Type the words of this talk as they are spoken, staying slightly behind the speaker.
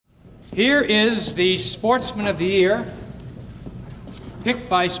Here is the Sportsman of the Year, picked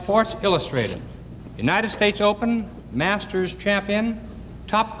by Sports Illustrated. United States Open, Masters champion,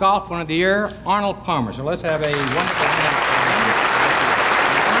 top golf one of the year, Arnold Palmer. So let's have a wonderful hand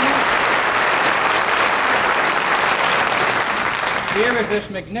for Arnold. Here is this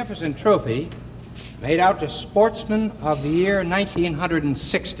magnificent trophy made out to Sportsman of the Year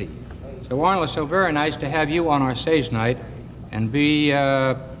 1960. So Arnold, it's so very nice to have you on our stage night and be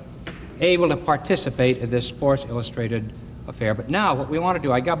able to participate in this Sports Illustrated affair. But now what we want to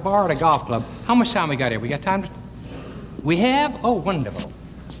do, I got borrowed a golf club. How much time we got here? We got time? We have? Oh, wonderful.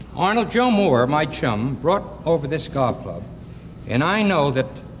 Arnold, Joe Moore, my chum, brought over this golf club. And I know that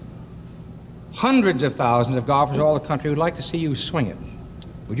hundreds of thousands of golfers all the country would like to see you swing it.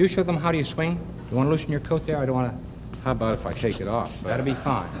 Would you show them how do you swing? Do you want to loosen your coat there? I don't want to. How about if I take it off? That'd be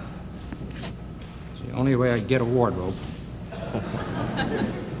fine. It's the only way I get a wardrobe.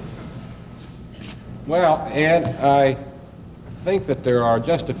 Well, Ed, I think that there are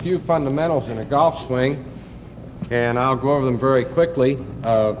just a few fundamentals in a golf swing, and I'll go over them very quickly.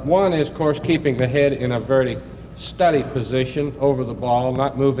 One is, of course, keeping the head in a very steady position over the ball,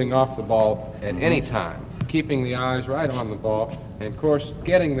 not moving off the ball at any time, keeping the eyes right on the ball, and, of course,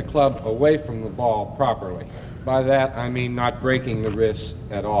 getting the club away from the ball properly. By that, I mean not breaking the wrists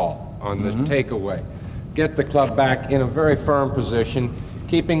at all on the takeaway. Get the club back in a very firm position,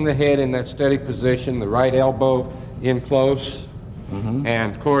 keeping the head in that steady position, the right elbow in close,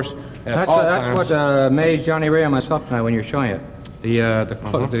 and, of course, at all times... That's what amazed Johnny Ray and myself tonight when you're showing it.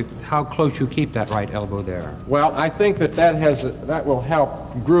 How close you keep that right elbow there. Well, I think that that will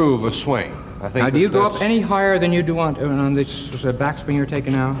help groove a swing. I think now, do you go up any higher than you do on this backswing you're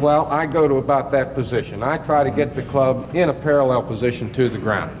taking now? Well, I go to about that position. I try to get the club in a parallel position to the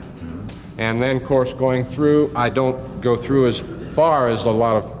ground. And then, of course, going through, I don't go through as far as a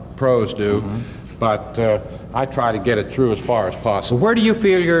lot of pros do, but I try to get it through as far as possible. Well, where do you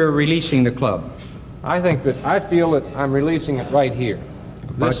feel you're releasing the club? I feel that I'm releasing it right here.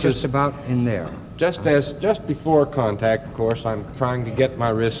 Just about in there. Just before contact, of course, I'm trying to get my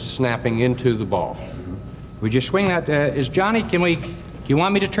wrist snapping into the ball. Would you swing that? Is Johnny, do you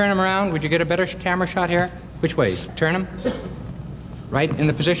want me to turn him around? Would you get a better camera shot here? Which way? Turn him? Right in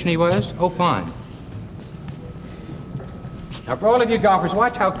the position he was? Oh, fine. Now, for all of you golfers,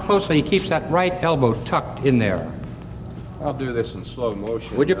 watch how closely he keeps that right elbow tucked in there. I'll do this in slow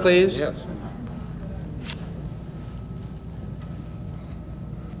motion. Would you please? Yes.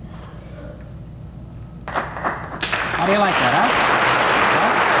 How do you like that,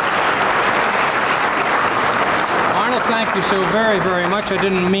 huh? Arnold, thank you so very, very much. I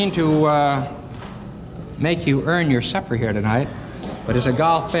didn't mean to make you earn your supper here tonight. But as a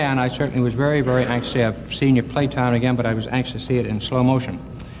golf fan, I certainly was very, very anxious to have seen you play time again, but I was anxious to see it in slow motion.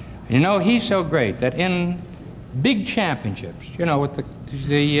 And you know, he's so great that in big championships, you know, with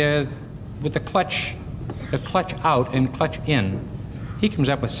the clutch out and clutch in, he comes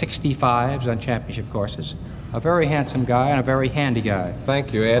up with 65s on championship courses. A very handsome guy and a very handy guy.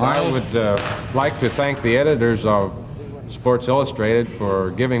 Thank you, Ed. Arnold? I would like to thank the editors of Sports Illustrated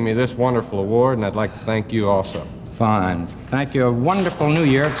for giving me this wonderful award, and I'd like to thank you also. Fine. Thank you. A wonderful new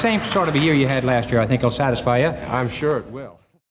year. Same sort of a year you had last year. I think it'll satisfy you. I'm sure it will.